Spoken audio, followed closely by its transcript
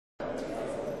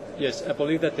Yes, I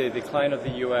believe that the decline of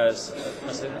the U.S.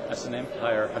 as an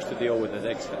empire has to deal with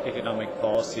its economic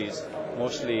policies,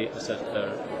 mostly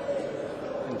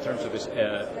in terms of its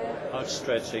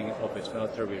outstretching of its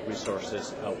military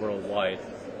resources worldwide.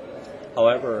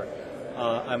 However,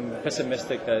 I'm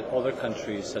pessimistic that other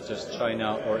countries such as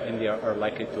China or India are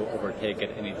likely to overtake it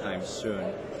anytime soon.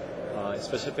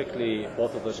 Specifically,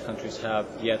 both of those countries have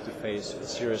yet to face a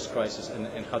serious crisis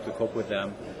and how to cope with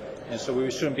them. And so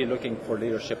we shouldn't be looking for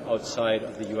leadership outside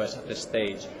of the U.S. at this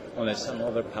stage unless some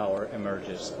other power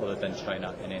emerges other than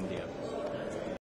China and India.